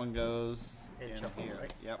in that one goes and in shuffle, here.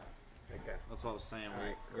 right? Yep. Okay. That's what I was saying.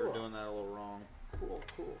 Alright, We were cool. doing that a little wrong.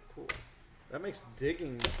 Cool. That makes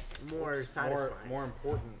digging More satisfying. more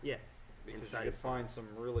important. Yeah. Because and you can find some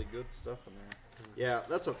really good stuff in there. Yeah,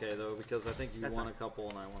 that's okay though, because I think you That's want fine. a couple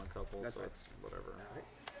and I want a couple, That's so fine. it's whatever. All right.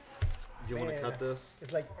 Do you want to Man. cut this?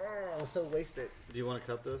 It's like, oh, I'm so wasted. Do you want to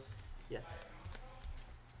cut this? Yes.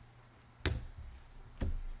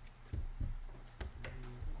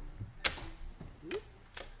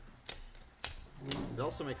 It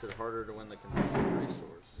also makes it harder to win the contested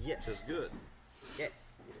resource. Yes. Which is good. Yes,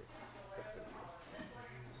 it is. Definitely.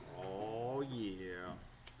 Oh yeah.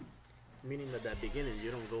 Meaning that at the beginning, you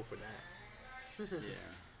don't go for that. Yeah.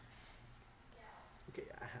 Okay,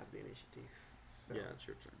 I have the initiative. So Yeah, it's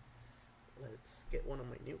your turn. let's get one of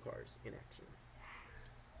my new cards in action.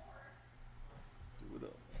 Do it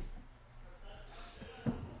up.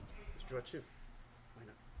 Let's draw 2. Why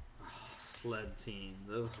not? Oh, sled team.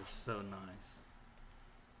 Those are so nice.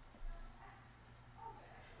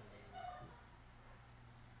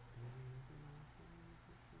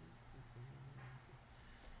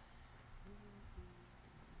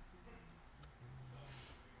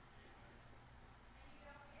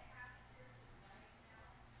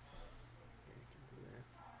 Yeah, you can do that.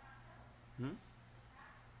 Hmm?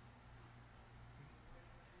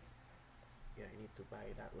 Yeah, I need to buy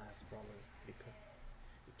that last brawler because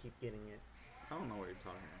you keep getting it. I don't know what you're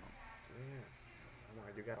talking about. Yeah. Come on,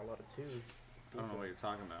 you got a lot of 2s. I don't know what you're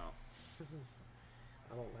talking about.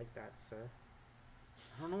 I don't like that, sir.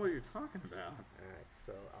 I don't know what you're talking about. Alright,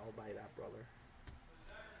 so I'll buy that brawler.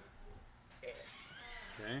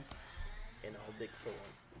 Okay. And I'll dig for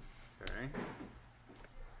one. Okay.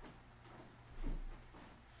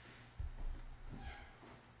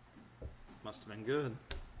 Must have been good.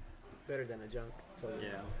 Better than a junk. So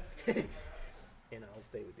Yeah. And I'll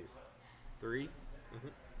stay with this. 3.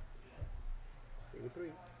 Stay with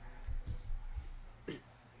 3.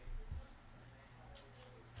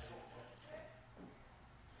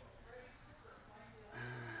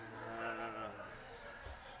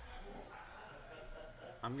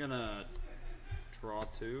 I'm gonna draw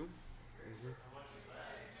 2.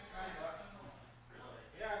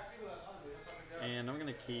 And I'm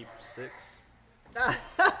gonna keep 6.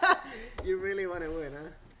 You really want to win,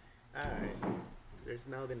 huh? Alright. There's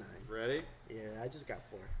no denying. Ready? Yeah, I just got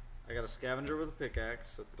 4. I got a scavenger with a pickaxe,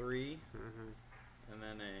 so 3. And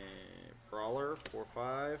then a brawler, 4,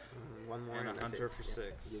 5. One more. And a that's hunter it. for Yeah,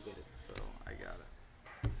 6. You get it. So I got it.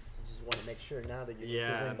 I just want to make sure now that you need to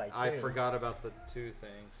Yeah, win by 2. I forgot about the 2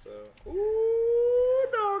 thing, so. Ooh,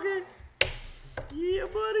 doggy. Yeah,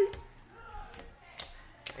 buddy.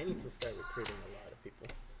 I need to start recruiting a lot of people.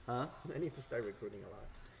 Huh? I need to start recruiting a lot.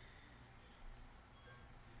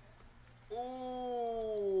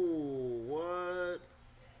 Ooh, what?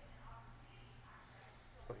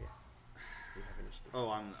 Oh yeah. You have initiative. Oh,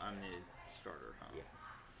 I'm the starter, huh? Yeah.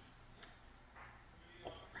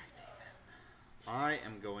 Alrighty then. I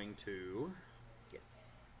am going to Yes.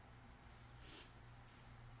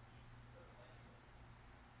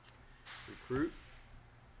 recruit.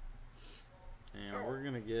 And we're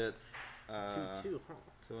gonna get 2-2, huh?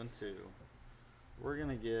 2 and 2. We're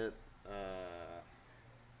gonna get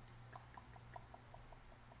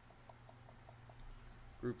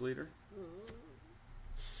group leader.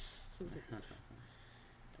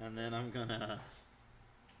 And then I'm gonna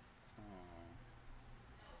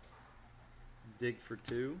dig for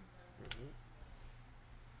 2.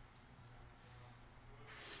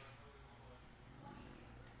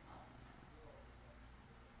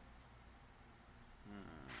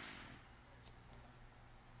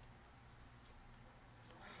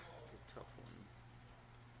 It's a tough one.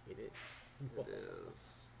 It is. It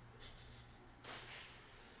is.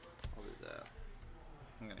 I'll do that.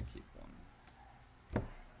 I'm gonna keep 1.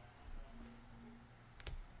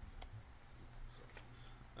 So,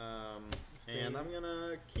 and I'm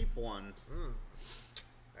gonna keep 1.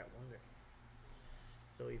 I wonder.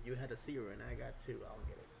 So if you had a 0 and I got 2, I'll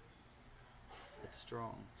get it. It's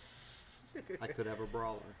strong. I could have a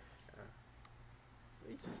brawler.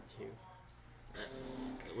 It's just 2.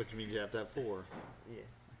 Which means you have to have 4. Yeah.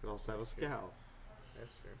 I could also have a scout.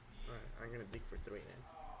 That's true. Alright, I'm gonna dig for 3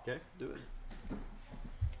 then. Okay, do it.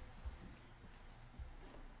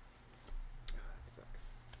 That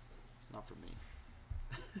sucks. Not for me.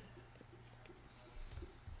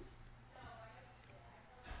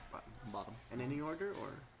 Bottom. In any order, or?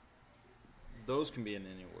 Those can be in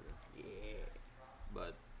any order. Yeah.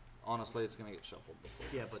 But honestly, it's going to get shuffled before.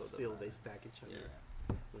 Yeah, that, but so it still, doesn't they stack each other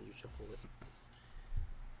Yeah. when you shuffle it.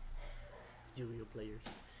 Julio players.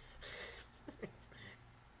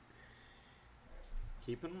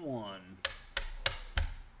 Keeping 1.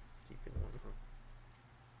 Keeping 1, huh?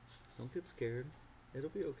 Don't get scared. It'll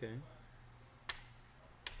be okay.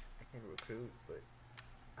 I can recruit, but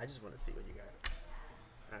I just want to see what you got.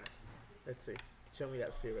 Alright, let's see. Show me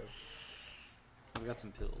that 0. I've got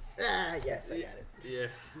some pills. Ah, yes, I got it. Yeah.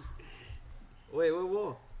 Wait,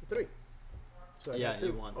 whoa. 3. So I Yeah, got 2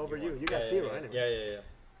 you won. over You you. won. You got Yeah, 0 yeah, anyway. Yeah.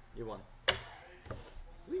 You won.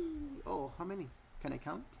 Whee! Oh, how many? Can I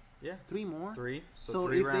count? Yeah. 3 more? 3. So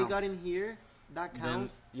 3 if rounds. they got in here, that Then,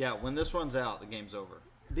 counts. yeah, when this runs out, the game's over.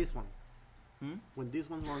 This one. Hmm? When this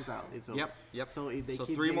one runs out, it's over. Yep. So if they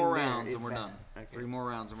keep 3 getting more there, rounds it's and we're bad. done. Okay. 3 more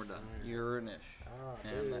rounds and we're done. You're an ish. Ah,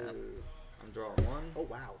 And that. boo. I'm drawing 1. Oh,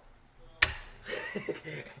 wow.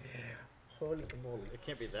 Holy camole. It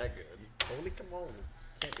can't be that good. Holy camole.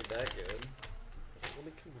 Can't be that good.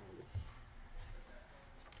 Holy camole.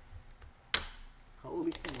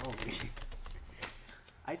 Holy camole.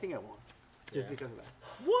 I think I won. Just Yeah. because of that.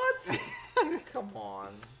 What? Come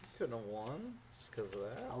on. Couldn't have won just because of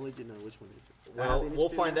that. I'll let you know which one is it. Well, we'll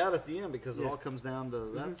find out at the end because it Yeah. all comes down to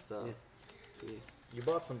that Mhm. stuff. Yeah. You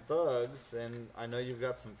bought some thugs, and I know you've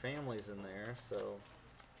got some families in there, so.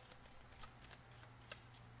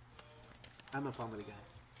 I'm a family guy.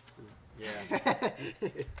 Yeah.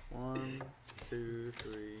 1, 2,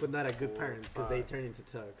 3. But not a good 4, parent because they 5. turn into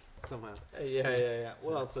thugs somehow. Yeah.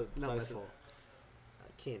 Well, it's a Not my nice. fault.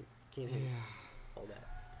 I can't handle all that.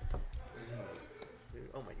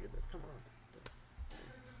 Oh my goodness, come on.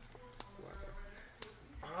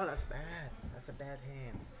 Oh, that's bad. That's a bad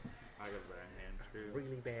hand. I got a bad hand too.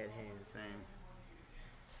 Really bad hand. Same.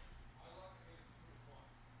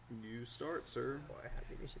 You start, sir. Oh, I have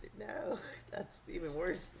the initiative now. That's even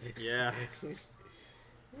worse. Yeah.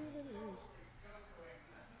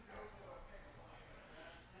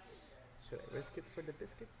 Should I risk it for the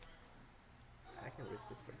biscuits? I can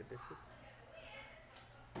risk it for the biscuits.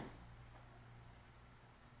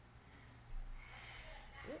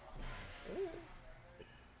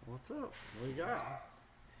 What's up? What you got?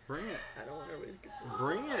 Bring it. I don't want to risk it.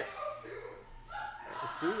 Bring it.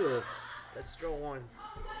 Let's do this. Let's draw 1.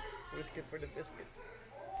 Risk it for the biscuits.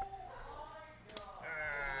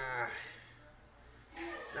 Ah.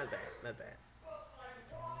 Not bad, not bad.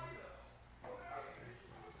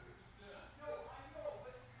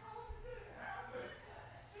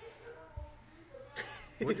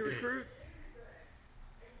 What'd you recruit?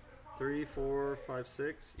 3, 4, 5,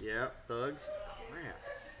 6. Yep, thugs. Crap.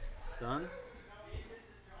 Done.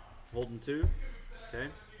 Holding 2. Okay.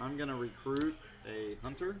 I'm gonna recruit a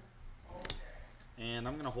hunter, and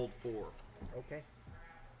I'm gonna hold 4. Okay.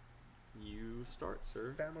 You start,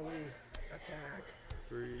 sir. Family attack.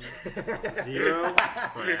 3, 0,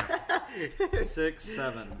 crap. 6,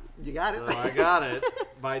 7. You got it. So I got it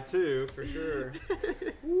by 2 for sure.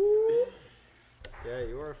 Yeah,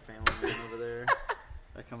 you are a family man over there.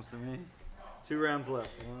 That comes to me. 2 rounds left.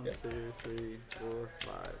 1, 2, 3, 4,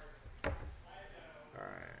 5. All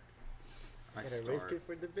right. I Gotta start. risk it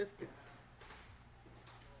for the biscuits.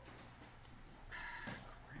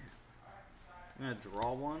 I'm gonna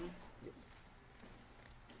draw 1. Yes.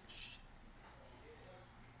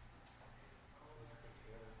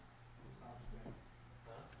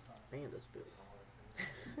 Man, the spills.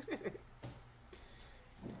 I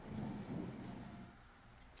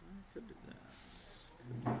could do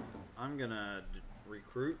that. I'm gonna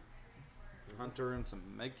recruit hunter and some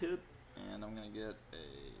med kit, and I'm gonna get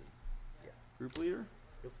a group leader.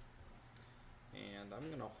 Yep. And I'm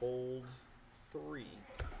gonna hold 3.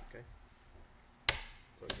 Okay.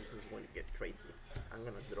 So this is when you get crazy. I'm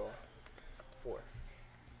gonna draw 4.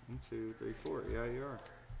 1, 2, 3, 4. Yeah, you are.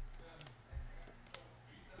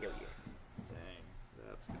 Yo, yeah. Dang,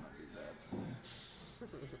 that's gonna be bad.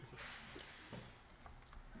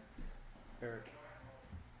 Eric.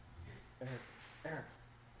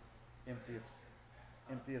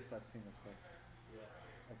 Emptiest I've seen this place. Yeah.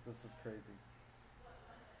 Like, this is crazy.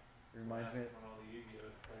 It reminds me. When all the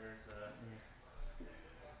Yu-Gi-Oh players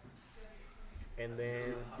and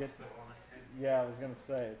then Yeah, I was gonna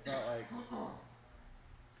say it's not like.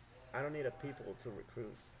 I don't need a people to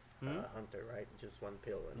recruit hunter, right? Just one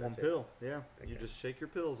pill. And One that's pill, yeah. Okay. You just shake your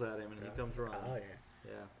pills at him and he comes running. Oh yeah,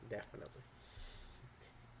 Yeah. definitely.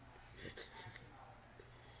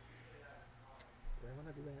 Do I want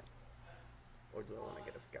to do that, or do I want to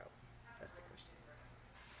get a scout? That's the question.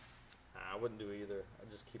 I wouldn't do either.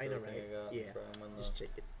 I'd just keep I know, everything right? I got. Yeah. And try 'em in Just check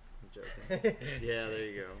it. I'm joking. Yeah, there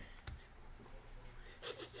you go.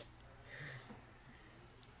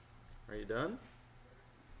 Are you done?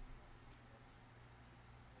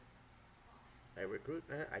 I recruit.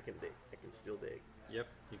 I can dig. I can still dig, Yep,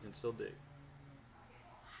 you can still dig.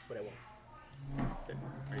 but I won't. Okay,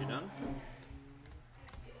 are you done?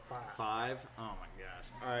 5. Oh my gosh.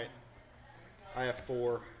 Alright. I have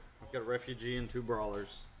 4. I've got a refugee and 2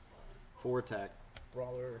 brawlers. 4 attack.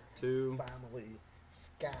 Brawler, 2, family,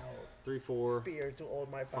 scout, 3, 4, spear to all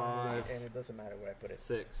my family, 5, and it doesn't matter where I put it.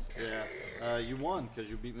 6. Yeah. You won because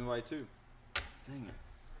you beat me by 2. Dang it.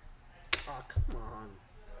 Oh, come on.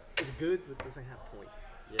 It's good, but it doesn't have points.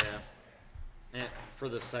 Yeah. And for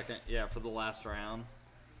the second, for the last round,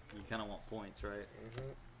 you kind of want points, right?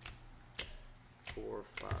 4,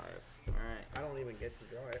 5. All right. I don't even get to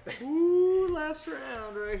draw it. Ooh, last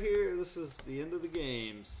round right here. This is the end of the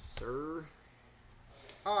game, sir.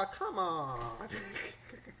 Oh, come on.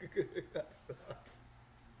 That sucks.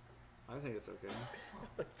 I think it's okay.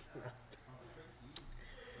 It's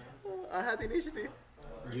not. I had the initiative.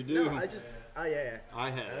 You do. No, I just. Oh yeah. I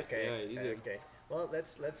had it. Okay. Yeah, you did. Okay. Well,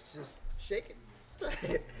 let's just shake it.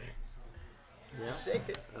 Yeah. Just shake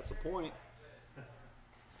it. That's a point.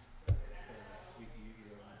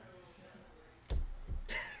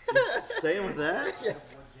 Staying with that? Yes.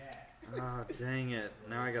 Ah, dang it.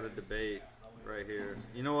 Now I got a debate right here.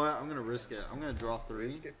 You know what? I'm going to risk it. I'm going to draw 3.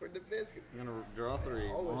 Biscuit for the biscuit. I'm going to draw 3.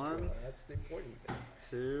 Always 1, draw. That's the important thing.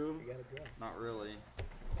 2. You gotta draw. Not really.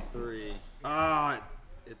 3. Ah,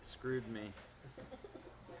 it screwed me.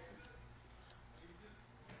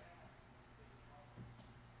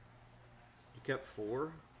 You kept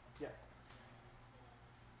 4? Yeah.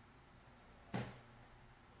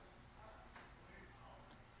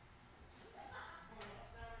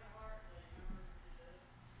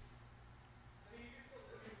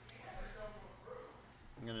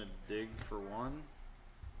 I'm gonna dig for 1.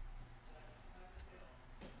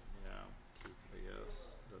 Yeah, keep, I guess.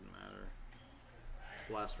 Doesn't matter. It's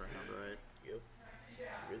last round, right? Yep.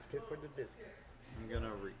 Biscuit for the biscuits. I'm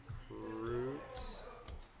gonna recruit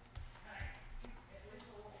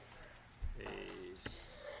a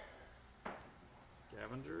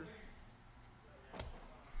scavenger,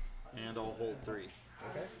 and I'll hold 3.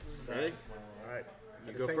 Okay. Ready? All right.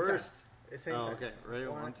 You At the go same first. time. At the same Oh, time. okay. Ready?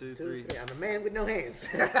 1, 2, 3. I'm a man with no hands.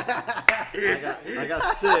 I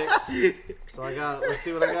got 6. So I got. Let's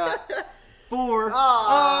see what I got. 4.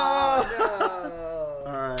 Oh,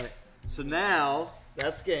 no. All right. So now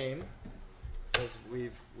that's game, because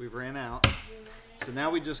we've ran out. So now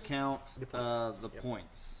we just count the Yep.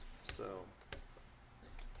 points. So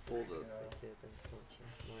hold the.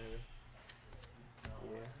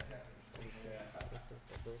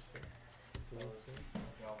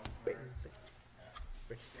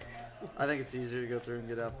 I think it's easier to go through and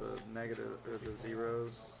get out the negative or the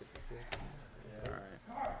zeros. All right.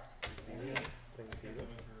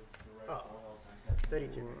 Oh,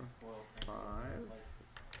 32. 4, 5,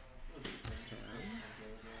 10.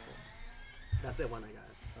 That's the one I got.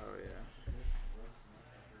 Oh yeah.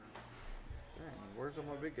 Dang, where's all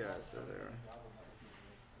my big guys? They're there.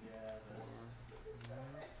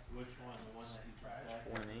 Which one? The one that you just said?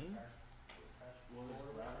 20. Well,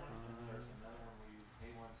 there's that one, and then there's another one where you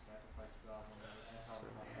pay one sacrifice God one. That's how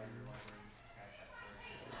we have everyone where you cash out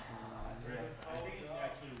first. I think you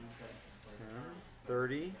actually lose that. 10,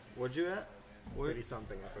 30. What'd you at? 30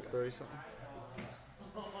 something, I forgot. 30 something.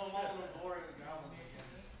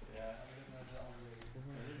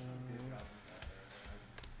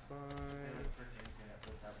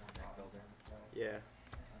 Yeah.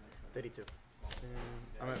 32.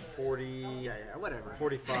 I'm at 40. Yeah, whatever.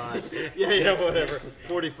 45. yeah, whatever.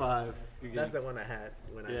 45. That's the one I had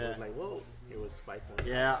when I Yeah. was like, whoa. It was 5 points.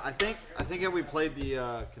 Yeah, I think if we played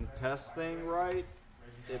the contest thing right,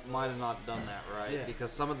 it might have not done that right, Yeah.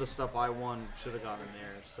 because some of the stuff I won should have gone in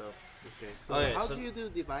there. So. Okay, so Okay, how so- do you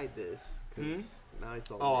divide this? Because now it's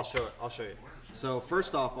all Oh, I'll mixed. show it. I'll show you. So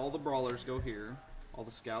first off, all the brawlers go here. All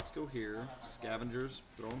the scouts go here. Scavengers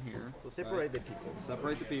throw them here. So separate the people.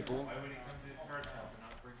 Separate the people. Why would it come to the card shop and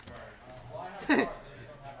not bring cards?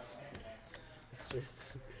 That's true.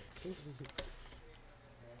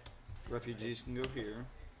 Refugees can go here.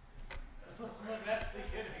 That's the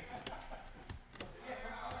beginning.